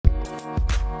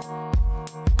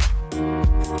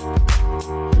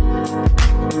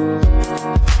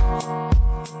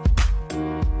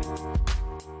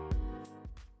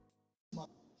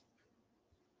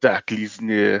Doc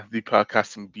Lisnir, the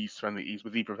podcasting beast from the East,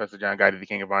 with the Professor John Gotti, the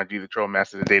King of R&D, the troll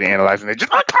master, the data analyzer, and the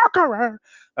just conqueror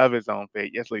of his own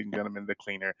fate. Yes, ladies and gentlemen, the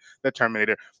cleaner, the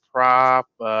Terminator,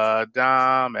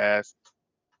 Propadamus,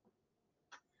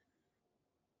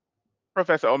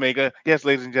 Professor Omega. Yes,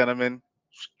 ladies and gentlemen,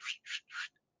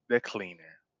 the cleaner.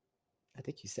 I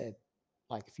think you said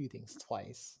like a few things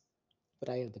twice, but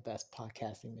I am the best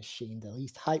podcasting machine, the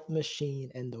least hype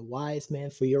machine, and the wise man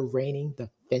for your reigning,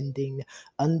 defending,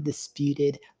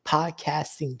 undisputed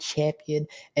podcasting champion,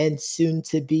 and soon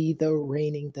to be the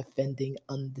reigning, defending,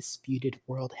 undisputed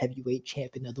world heavyweight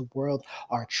champion of the world,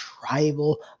 our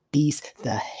tribal beast,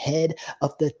 the head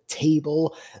of the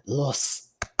table, Los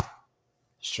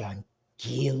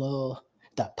Strangilo,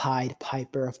 the Pied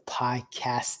Piper of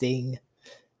podcasting,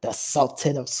 the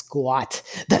Sultan of Squat,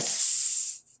 the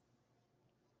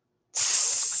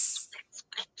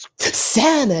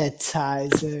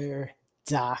sanitizer,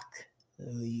 Doc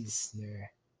Leesner.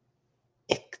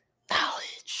 Acknowledgely.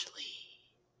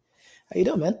 How you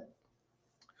doing, man?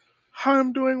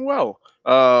 I'm doing well.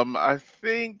 I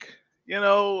think,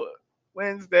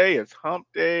 Wednesday is hump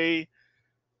day.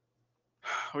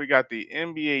 We got the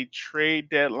NBA trade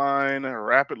deadline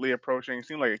rapidly approaching. It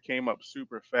seemed like it came up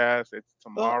super fast. It's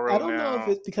Well, I tomorrow don't know if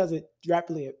now. it's because it's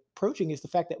rapidly approaching. Is the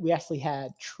fact that we actually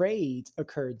had trades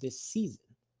occurred this season.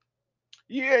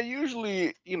 Yeah,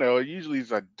 usually, usually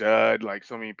it's a dud. Like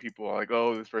so many people are like,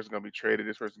 oh, this person's gonna be traded,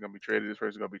 this person's gonna be traded, this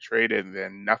person's gonna be traded, and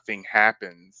then nothing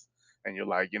happens. And you're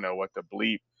like, what the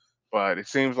bleep? But it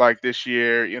seems like this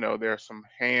year, there are some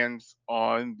hands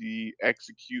on the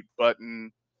execute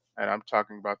button, and I'm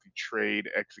talking about the trade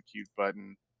execute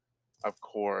button, of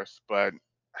course. But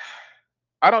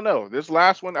I don't know. This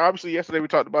last one, obviously, yesterday we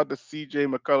talked about the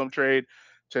CJ McCollum trade.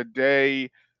 Today,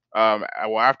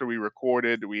 well, after we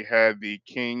recorded, we had the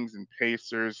Kings and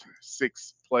Pacers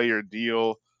six-player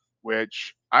deal,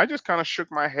 which I just kind of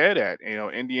shook my head at.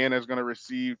 Indiana is going to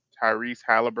receive Tyrese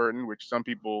Halliburton, which some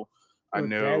people I We're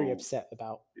very know, upset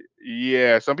about.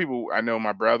 yeah, some people I know.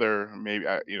 My brother, maybe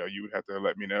you would have to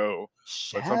let me know,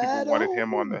 but some people wanted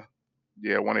him on Shadow. the,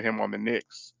 yeah, wanted him on the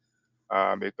Knicks.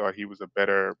 They thought he was a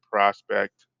better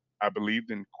prospect. I believe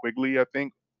than Quigley. I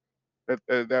think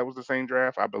that was the same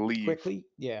draft. I believe. Quickly,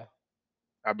 yeah.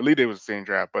 I believe it was the same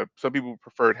draft, but some people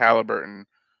preferred Halliburton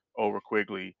over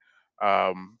Quigley.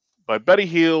 But Buddy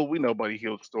Hield, we know Buddy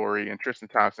Hield's story, and Tristan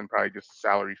Thompson probably just a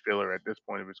salary filler at this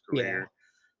point of his Yeah. career.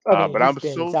 I mean, But he's I'm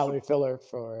been so salary filler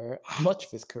for much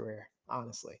of his career,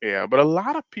 honestly. yeah. But a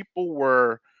lot of people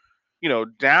were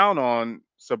down on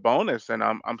Sabonis, and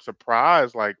I'm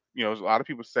surprised. Like a lot of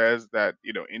people says that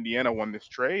Indiana won this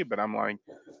trade, but I'm like,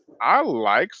 I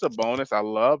like Sabonis. I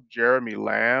love Jeremy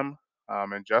Lamb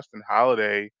and Justin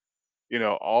Holiday.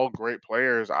 All great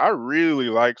players. I really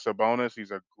like Sabonis.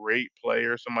 He's a great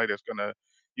player. Somebody that's gonna,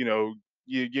 you know,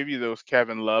 give you those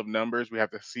Kevin Love numbers. We have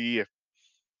to see if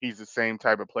he's the same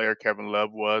type of player Kevin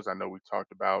Love was. I know we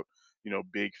talked about,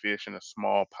 big fish in a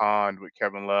small pond with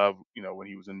Kevin Love, when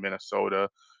he was in Minnesota,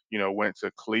 went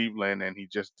to Cleveland and he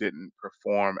just didn't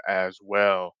perform as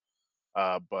well.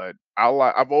 But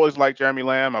I've always liked Jeremy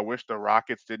Lamb. I wish the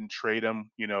Rockets didn't trade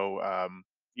him,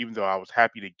 even though I was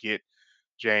happy to get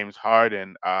James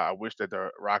Harden. I wish that the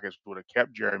Rockets would have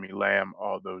kept Jeremy Lamb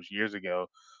all those years ago.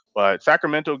 But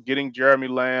Sacramento getting Jeremy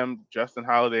Lamb, Justin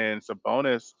Holiday, and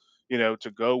Sabonis,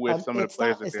 to go with some of the It's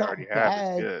players not that it's they already not have is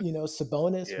bad. good.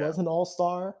 Sabonis Yeah, was an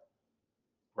all-star,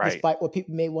 right, despite what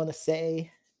people may want to say.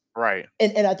 right.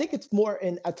 And I think it's more,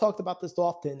 and I talked about this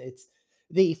often, it's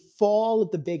the fall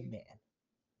of the big man,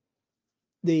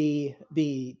 the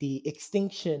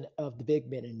extinction of the big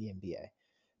men in the NBA.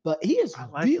 But he is I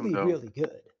like him really, though. really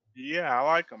good. Yeah, I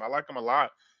like him. I like him a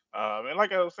lot. And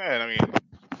like I was saying, I mean,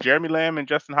 Jeremy Lamb and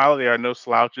Justin Holiday are no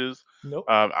slouches. Nope.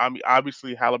 I mean,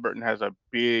 obviously Halliburton has a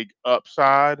big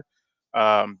upside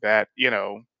that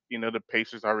the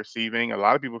Pacers are receiving. A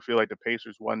lot of people feel like the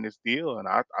Pacers won this deal, and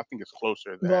I think it's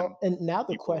closer than Well, and now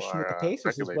the people question with the are Pacers is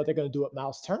what speculating. they're going to do with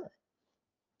Miles Turner.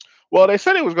 Well, they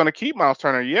said it was going to keep Miles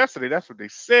Turner yesterday. That's what they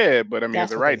said. But I mean, if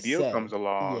That's the what they right deal comes said.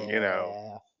 along,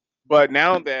 Yeah. But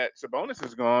now that Sabonis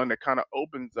is gone, that kind of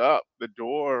opens up the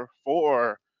door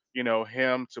for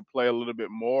him to play a little bit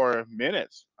more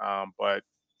minutes. But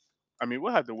I mean,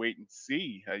 we'll have to wait and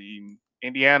see. I mean,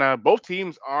 Indiana, both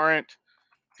teams aren't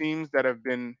teams that have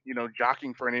been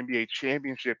jockeying for an NBA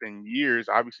championship in years.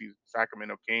 Obviously,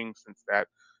 Sacramento Kings since that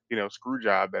screw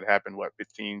job that happened what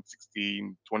 15,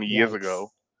 16, 20 years ago.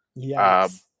 Yikes. Uh,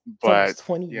 Yikes. It's but almost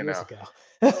 20 you years know, ago.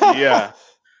 yeah,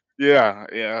 yeah,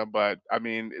 yeah. But I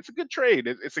mean, it's a good trade.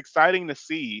 It's exciting to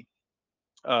see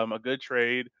a good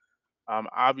trade.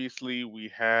 Obviously,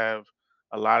 we have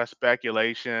a lot of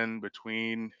speculation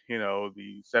between,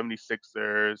 the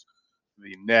 76ers,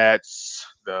 the Nets,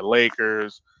 the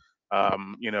Lakers.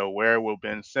 Where will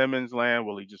Ben Simmons land?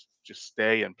 Will he just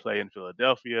stay and play in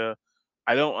Philadelphia?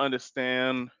 I don't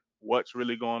understand what's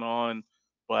really going on,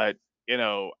 but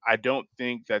I don't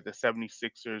think that the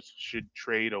 76ers should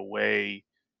trade away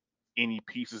any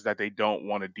pieces that they don't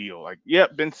want to deal. Like,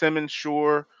 yep, Ben Simmons,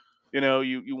 sure.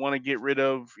 You want to get rid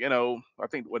of, I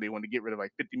think what they want to get rid of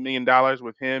like $50 million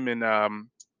with him and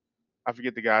I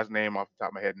forget the guy's name off the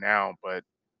top of my head now, but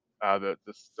the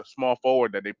small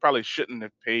forward that they probably shouldn't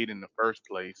have paid in the first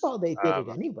place. Well, they did it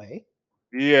anyway.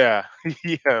 Yeah,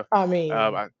 yeah. I Um, mean,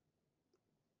 I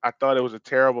I thought it was a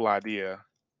terrible idea.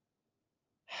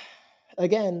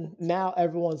 again, now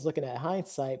everyone's looking at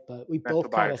hindsight, but we That's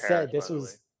both kind Tobias of said Harris, by the way.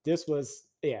 this was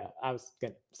yeah, I was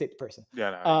gonna say the person.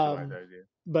 Yeah, no, he's Tobias Um, Harris. Yeah.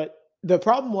 but the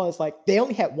problem was like they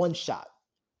only had one shot.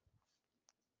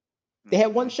 They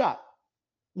had one Hmm. shot.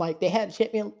 Like they had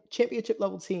a championship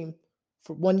level team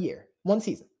for 1 year, 1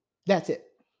 season. That's it.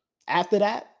 After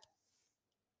that,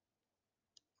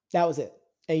 that was it.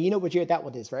 And you know what year that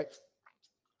one is, right?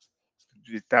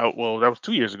 That was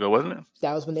 2 years ago, wasn't it?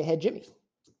 That was when they had Jimmy,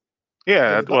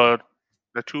 Yeah. Jimmy Butler.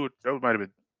 Well, that might have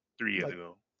been 3 years Like,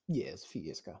 ago. yeah, it's a few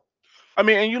years ago. I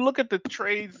mean, and you look at the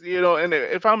trades, and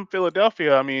if I'm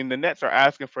Philadelphia, I mean, the Nets are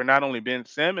asking for not only Ben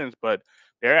Simmons, but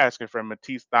they're asking for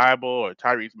Matisse Thybulle or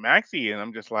Tyrese Maxey, and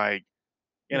I'm just like,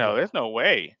 Yeah. there's no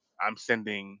way I'm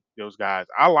sending those guys.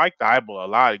 I like Thibault a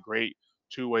lot, a great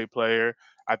two-way player.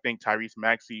 I think Tyrese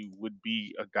Maxey would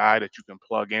be a guy that you can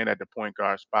plug in at the point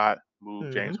guard spot,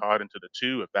 move James Mhm. Harden to the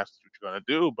two if that's what you're gonna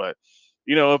do. But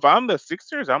if I'm the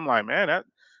Sixers, I'm like, man,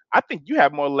 I think you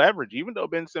have more leverage. Even though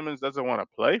Ben Simmons doesn't want to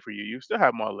play for you, you still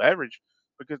have more leverage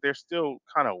because they're still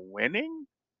kind of winning.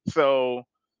 So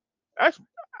that's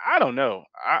I don't know.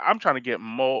 I'm trying to get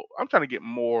more. I'm trying to get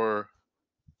more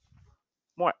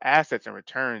assets in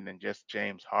return than just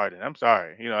James Harden. I'm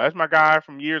sorry. That's my guy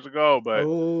from years ago, but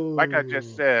like I just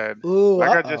Ooh. said, Ooh, like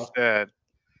I uh-oh. just said,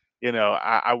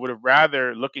 I would have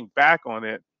rather, looking back on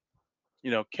it,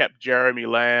 kept Jeremy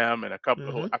Lamb and a couple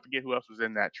Mhm. I forget who else was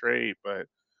in that trade, but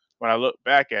when I look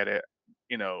back at it,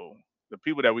 you know, the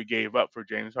people that we gave up for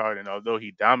James Harden, although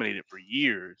he dominated for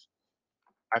years,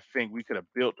 I think we could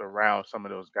have built around some of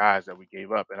those guys that we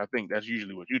gave up. And I think that's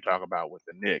usually what you talk about with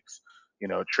the Knicks,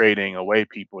 trading away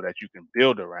people that you can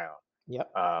build around.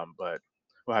 Yep. But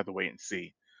we'll have to wait and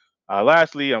see.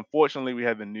 Lastly, unfortunately, we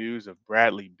had the news of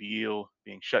Bradley Beal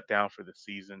being shut down for the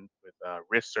season with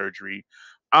wrist surgery.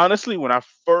 Honestly, when I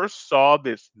first saw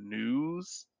this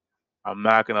news, I'm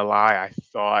not gonna lie, I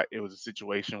thought it was a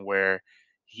situation where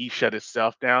he shut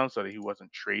himself down so that he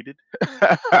wasn't traded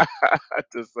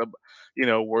to some,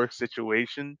 worse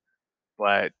situation.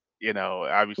 But Which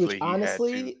obviously he had to.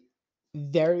 honestly,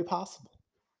 very possible.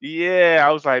 Yeah,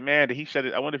 I was like, man, did he shut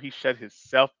it? I wonder if he shut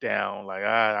himself down. Like,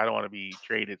 I don't want to be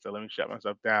traded, so let me shut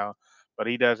myself down. But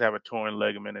he does have a torn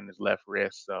ligament in his left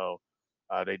wrist, so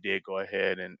they did go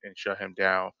ahead and shut him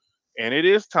down. And it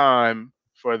is time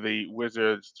for the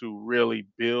Wizards to really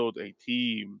build a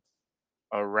team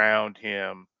around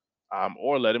him,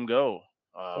 or let him go.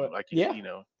 But Like yeah,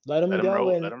 let him let him go roll,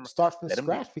 and start from let him be.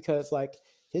 scratch because like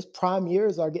his prime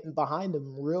years are getting behind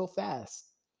him real fast.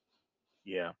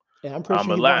 Yeah. And I'm pretty sure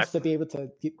But he wants last, to be able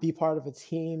to be part of a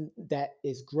team that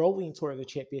is growing toward the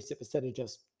championship instead of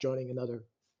just joining another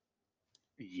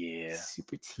yeah,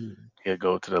 super team. he'll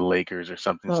go to the Lakers or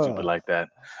something stupid like that.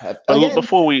 But Again,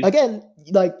 before we, again,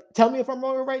 like tell me if I'm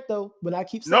wrong or right though. When I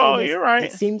keep saying no, this, you're it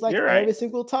right. seems like You're right. every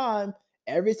single time,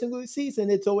 every single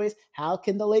season, it's always how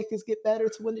can the Lakers get better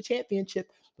to win the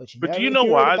championship? But you But do you never know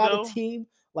hear it why about a though? team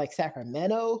like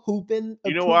Sacramento who've been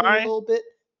You know improving a why? little bit.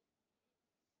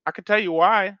 I can tell you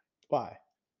why. Why?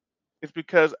 It's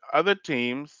because other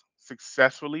teams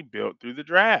successfully built through the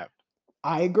draft,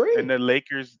 I and agree. the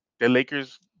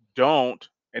Lakers don't,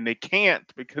 and they can't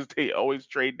because they always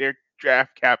trade their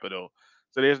draft capital.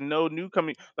 So there's no new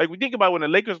coming. Like we think about when the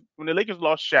Lakers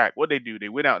lost Shaq, what they do? They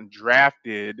went out and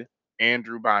drafted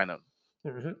Andrew Bynum.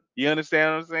 Mhm. You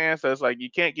understand what I'm saying? So it's like you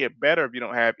can't get better if you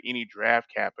don't have any draft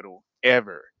capital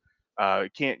ever. You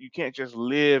can't just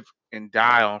live and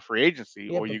die on free agency,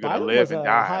 Yeah, or but you're gonna Biden live was and a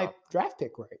die high on. draft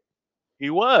pick, right? He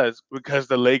was because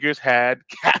the Lakers had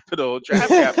capital, draft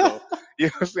capital. You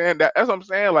know what I'm saying? That's what I'm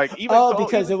saying. Like Oh,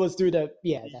 because it was through the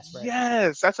yeah, that's right.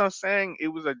 yes, that's what I'm saying. It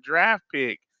was a draft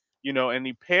pick, and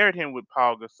he paired him with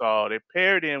Paul Gasol. They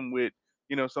paired him with,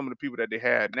 some of the people that they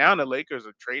had. Now the Lakers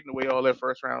are trading away all their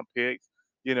first round picks.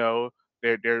 You know,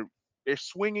 they're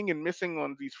swinging and missing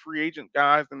on these free agent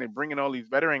guys, and they're bringing all these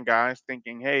veteran guys,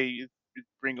 thinking, hey,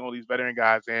 bring all these veteran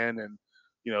guys in, and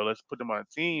let's put them on a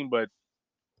team. But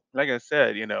like I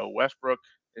said, Westbrook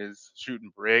is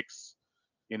shooting bricks.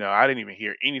 I didn't even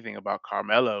hear anything about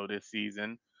Carmelo this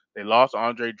season. They lost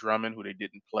Andre Drummond, who they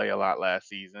didn't play a lot last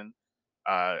season.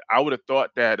 I would have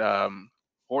thought that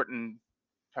Horton,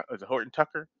 was it Horton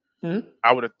Tucker? Mhm.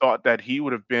 I would have thought that he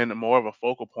would have been more of a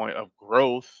focal point of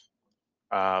growth.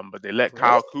 But they let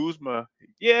Kyle Growth? Kuzma,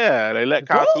 yeah, they let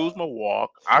Kyle Growth? Kuzma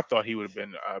walk. I thought he would have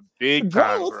been a big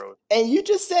time Growth? growth. And you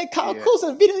just said Kyle Yeah, Kuzma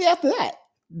immediately after that.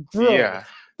 yeah,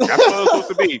 Growth. that's what it was supposed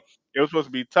to be. It was supposed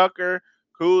to be Tucker,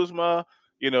 Kuzma.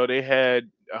 They had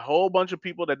a whole bunch of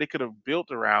people that they could have built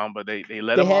around, but they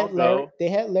let They them all had Larry. go. They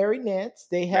had Larry Nance.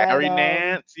 Larry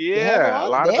Nance, They had a yeah, a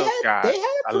lot. lot of those They guys, had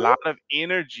a a crew. lot of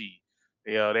energy.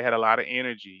 They had a lot of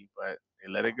energy, but they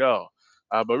let it go.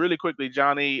 But really quickly,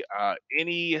 Johnny,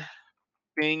 any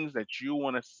things that you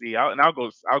want to see? I'll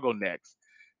go next.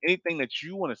 Anything that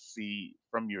you want to see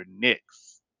from your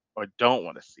Knicks or don't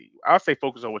want to see? I'll say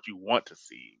focus on what you want to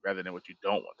see rather than what you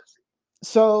don't want to see.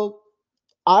 So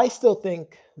I still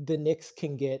think the Knicks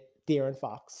can get De'Aaron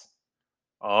Fox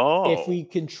if Oh, we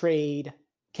can trade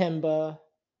Kemba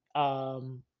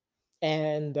um,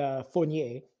 and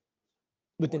Fournier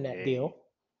within that Fournier. deal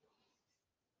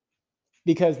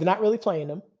because they're not really playing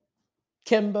him.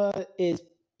 Kemba is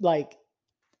like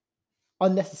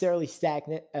unnecessarily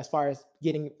stagnant as far as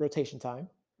getting rotation time.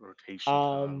 Rotation time,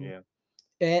 Um, yeah.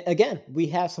 and again, we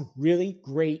have some really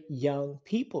great young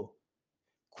people.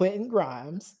 Quentin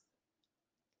Grimes,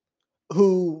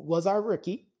 who was our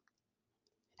rookie,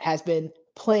 has been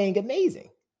playing amazing.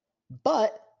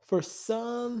 But for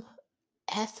some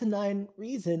asinine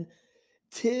reason,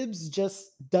 Tibbs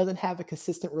just doesn't have a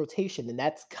consistent rotation, and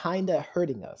that's kind of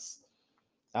hurting us.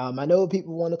 I know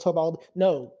people want to talk about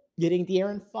no, getting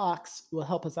De'Aaron Fox will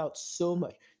help us out so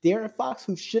much. De'Aaron Fox,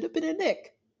 who should have been a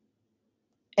Nick,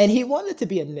 and he wanted to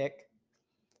be a Nick,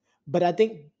 but I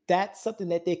think that's something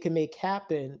that they can make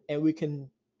happen, and we can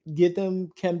give them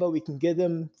Kemba, we can give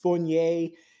them Fournier,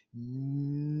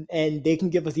 and they can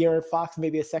give us De'Aaron Fox,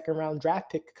 maybe a second round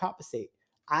draft pick to compensate.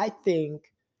 I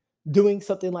think doing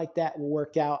something like that will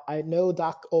work out. I know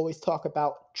Doc always talk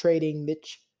about trading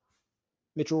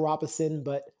Mitchell Robinson,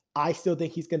 but I still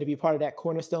think he's going to be part of that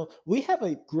cornerstone. We have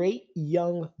a great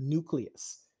young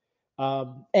nucleus.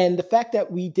 And the fact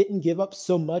that we didn't give up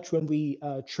so much when we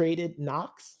traded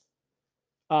Knox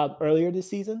earlier this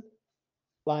season,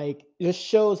 like, it just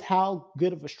shows how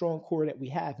good of a strong core that we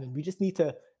have. And we just need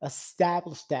to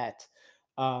establish that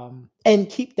and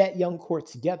keep that young core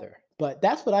together. But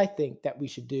that's what I think that we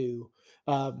should do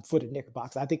for the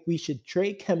Knickerbockers. I think we should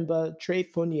trade Kemba, trade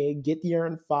Fournier, get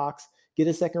De'Aaron Fox, get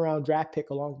a second round draft pick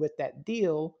along with that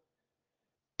deal,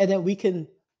 and then we can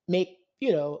make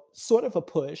sort of a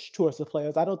push towards the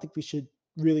players. I don't think we should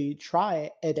really try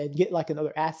it and then get like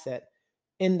another asset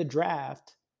in the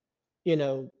draft, you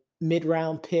know, mid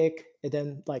round pick and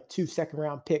then like 2 second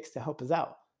round picks to help us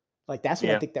out. Like that's what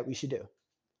I Yeah. think that we should do.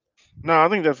 No, I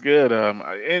think that's good.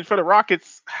 And for the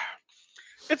Rockets,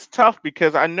 it's tough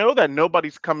because I know that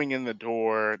nobody's coming in the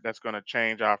door that's going to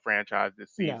change our franchise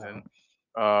this season.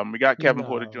 No, We got Kevin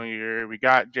Porter no. Jr., we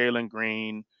got Jalen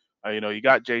Green, you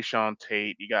got Jay Sean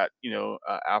Tate, you got,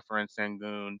 Alperen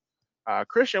Sengun.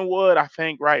 Christian Wood, I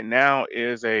think right now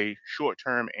is a short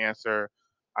term answer.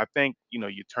 I think,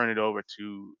 you turn it over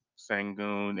to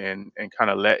Sengun and kind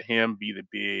of let him be the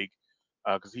big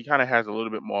because he kind of has a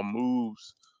little bit more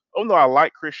moves. Even though I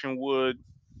like Christian Wood,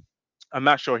 I'm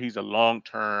not sure he's a long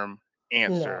term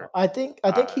answer. No, Uh,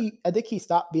 I think he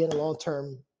stopped being a long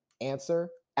term answer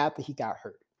after he got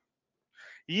hurt.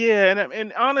 Yeah,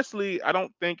 and honestly, I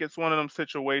don't think it's one of them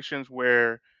situations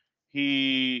where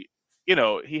he,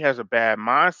 he has a bad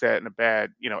mindset and a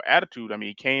bad, attitude. I mean,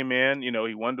 he came in, he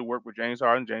wanted to work with James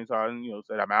Harden. James Harden,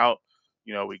 said, "I'm out."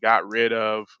 We got rid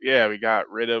of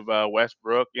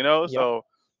Westbrook. Yep. So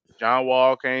John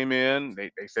Wall came in.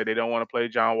 They said they don't want to play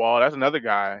John Wall. That's another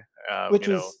guy. Which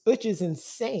is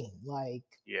insane. Like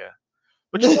Yeah.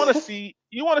 But you want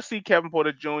to see Kevin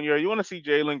Porter Jr., you want to see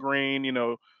Jalen Green,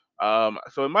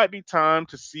 so it might be time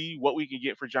to see what we can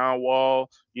get for John Wall,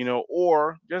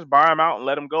 or just buy him out and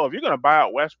let him go. If you're going to buy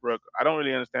out Westbrook, I don't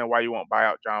really understand why you won't buy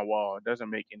out John Wall. It doesn't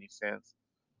make any sense.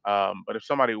 But if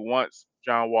somebody wants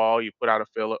John Wall, you put out a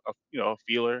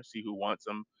feeler, see who wants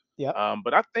him. yep.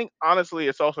 But I think honestly,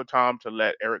 it's also time to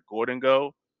let Eric Gordon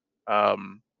go.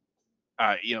 Um,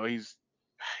 he's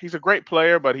a great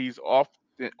player, but he's off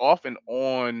and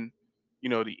on,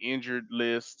 the injured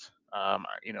list. And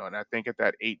I think at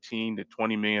that 18 to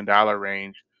 $20 million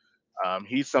range,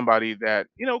 he's somebody that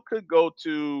could go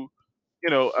to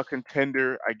a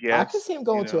contender, I I could guess. see him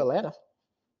going to Atlanta.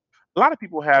 A lot of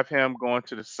people have him going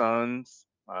to the Suns.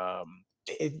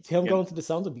 Him And going to the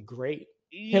Suns would be great.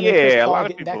 Him and Chris yeah, a Paul lot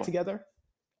of getting back people, together.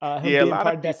 Him yeah, a being lot of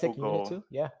part of that people second unit go, too.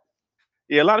 Yeah.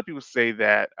 yeah, a lot of people say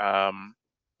that.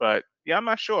 But yeah, I'm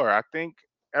not sure. I think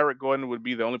Eric Gordon would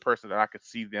be the only person that I could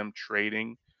see them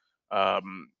trading.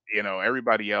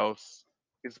 Everybody else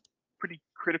is pretty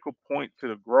critical point to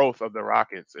the growth of the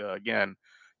Rockets. Again,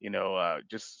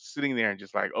 just sitting there and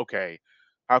just like, okay,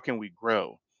 how can we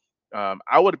grow?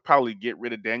 I would probably get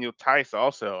rid of Daniel Tice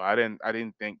also. I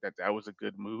didn't think that that was a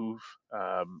good move.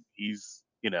 He's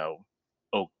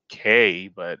okay,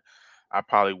 but I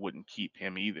probably wouldn't keep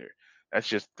him either. That's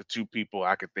just the two people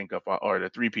I could think of, or the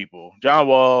three people: John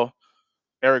Wall,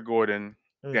 Eric Gordon,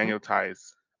 Hmm. Daniel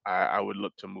Tice. I would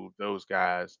look to move those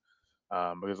guys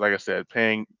because, like I said,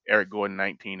 paying Eric Gordon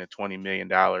 19 to $20 million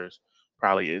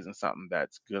probably isn't something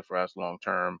that's good for us long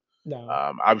term. No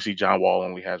Obviously, John Wall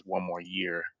only has one more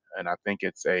year, and I think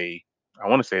I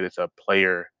want to say it's a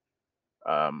player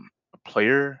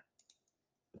player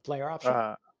option.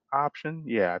 uh, option.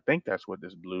 Yeah, I think that's what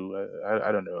this blue.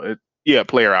 I don't know. Yeah,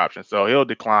 player option. So he'll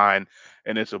decline,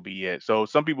 and this will be it. So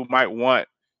some people might want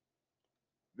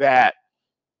that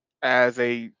as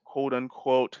a quote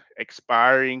unquote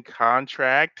expiring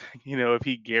contract. If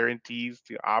he guarantees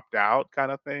to opt out,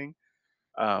 kind of thing.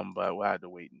 But we'll have to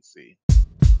wait and see.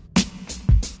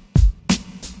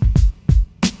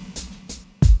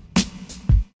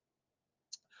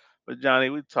 But Johnny,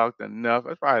 we talked enough.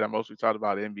 That's probably the most we talked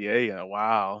about NBA in a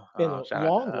while. In a Shout out to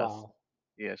long us. while,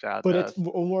 Yeah, shout out to but it's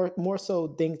us. more so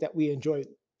things that we enjoy,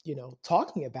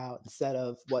 talking about instead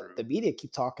of what the True. media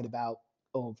keep talking about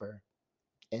over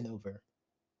and over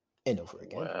and over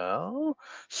again. Well,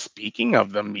 speaking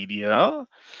of the media,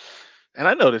 and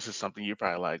I know this is something you're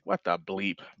probably like, what the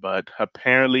bleep? But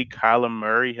apparently, Kyler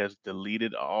Murray has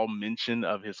deleted all mention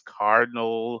of his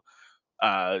Cardinal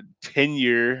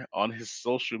tenure on his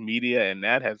social media, and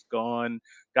that has gotten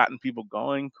people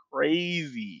going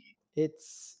crazy.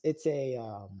 It's a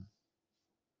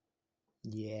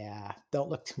yeah. Don't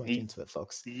look too much He, into it,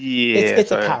 folks. It's yeah,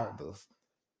 it's a so power move.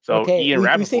 so Okay, Ian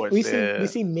we see Rappaport we see we said,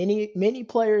 see many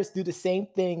players do the same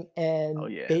thing, "Oh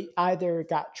and yeah, they either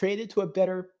got traded to a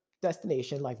better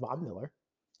destination, like Von Miller,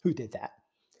 who did that,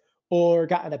 or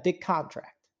gotten a big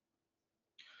contract.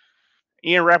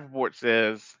 Ian Rappaport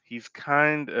says he's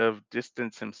kind of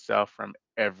distanced himself from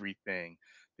everything.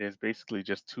 There's basically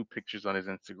just two pictures on his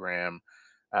Instagram.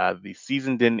 The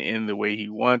season didn't end the way he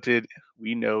wanted.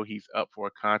 We know he's up for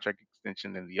a contract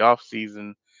extension in the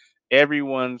offseason.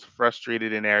 Everyone's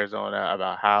frustrated in Arizona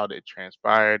about how it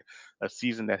transpired. A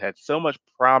season that had so much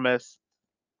promise.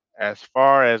 As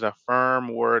far as a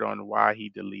firm word on why he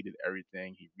deleted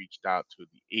everything, he reached out to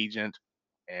the agent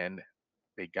and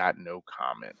they got no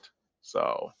comment.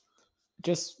 So,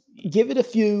 Just y- give it a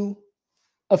few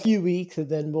weeks, and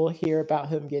then we'll hear about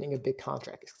him getting a big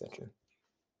contract extension.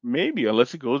 maybe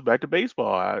unless he goes back to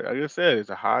baseball. Like I said,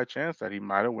 it's a high chance that he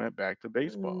might have went back to Mm,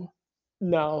 baseball.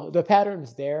 no, the pattern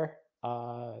is there.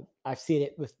 I've seen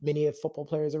it with many of football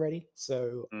players already,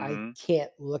 so I Hmm.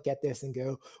 can't look at this and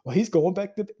go, "Well, he's going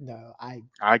back to." No, I.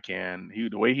 I can.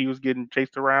 The way he was getting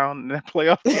chased around in that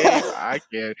playoff game, I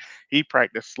can. He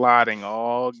practiced sliding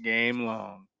all game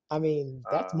long. I mean,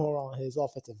 that's Uh, more on his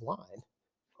offensive line.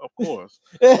 of course,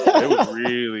 it was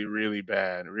really, really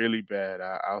bad, really bad.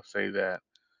 I'll say that.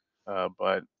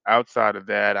 But outside of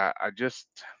that, I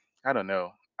don't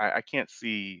know. I can't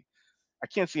see. I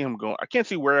can't see him going. I can't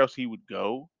see where else he would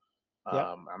go. Yep.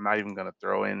 I'm not even gonna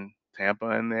throw in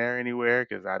Tampa in there anywhere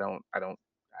because I don't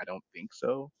think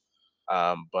so.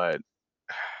 But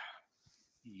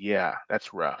yeah,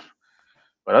 that's rough.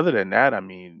 But other than that, I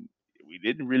mean, we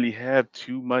didn't really have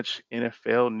too much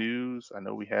NFL news. I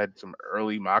know we had some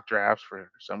early mock drafts for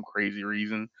some crazy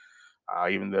reason,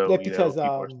 even though Yeah, because people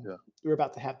are still we're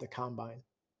about to have the combine.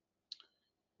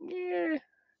 yeah,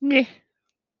 meh,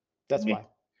 That's meh. why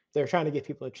they're trying to get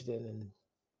people interested in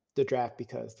the draft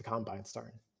because the combine's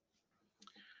starting.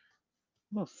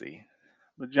 We'll see.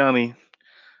 But Johnny,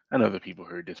 I know that people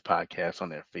heard this podcast on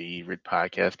their favorite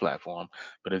podcast platform,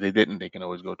 but if they didn't, they can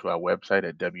always go to our website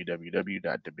at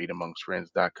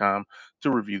www.debateamongstfriends.com to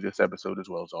review this episode as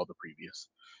well as all the previous.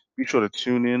 Be sure to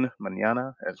tune in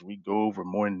mañana as we go over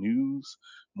more news,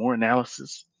 more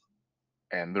analysis,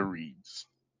 and the reads.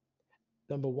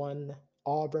 Number one,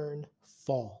 Auburn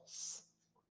falls.